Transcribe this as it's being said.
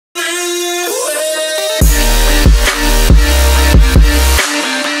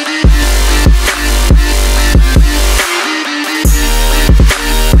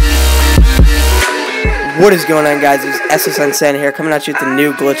What is going on, guys? It's SSN Santa here, coming at you with a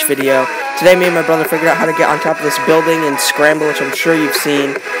new glitch video. Today, me and my brother figured out how to get on top of this building in Scramble, which I'm sure you've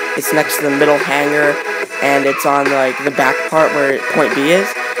seen. It's next to the middle hangar, and it's on like the back part where point B is.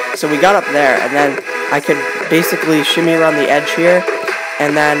 So we got up there, and then I could basically shimmy around the edge here,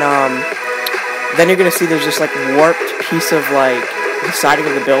 and then you're gonna see there's this like warped piece of like the siding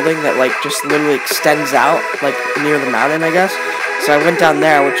of the building that like just literally extends out like near the mountain, I guess. So I went down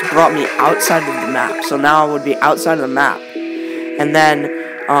there, which brought me outside of the map. So now I would be outside of the map. And then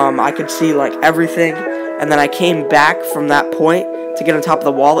I could see like everything. And then I came back from that point to get on top of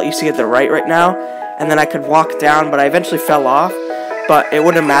the wall that you see at the right now. And then I could walk down, but I eventually fell off. But it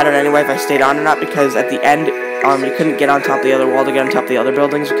wouldn't have mattered anyway if I stayed on or not, because at the end you couldn't get on top of the other wall to get on top of the other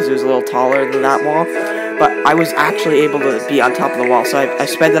buildings because it was a little taller than that wall. But I was actually able to be on top of the wall. So I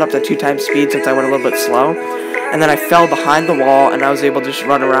sped it up to 2 times speed since I went a little bit slow. And then I fell behind the wall, and I was able to just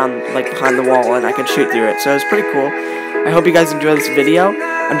run around like behind the wall, and I could shoot through it. So it was pretty cool. I hope you guys enjoy this video.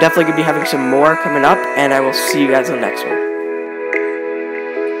 I'm definitely going to be having some more coming up, and I will see you guys in the next one.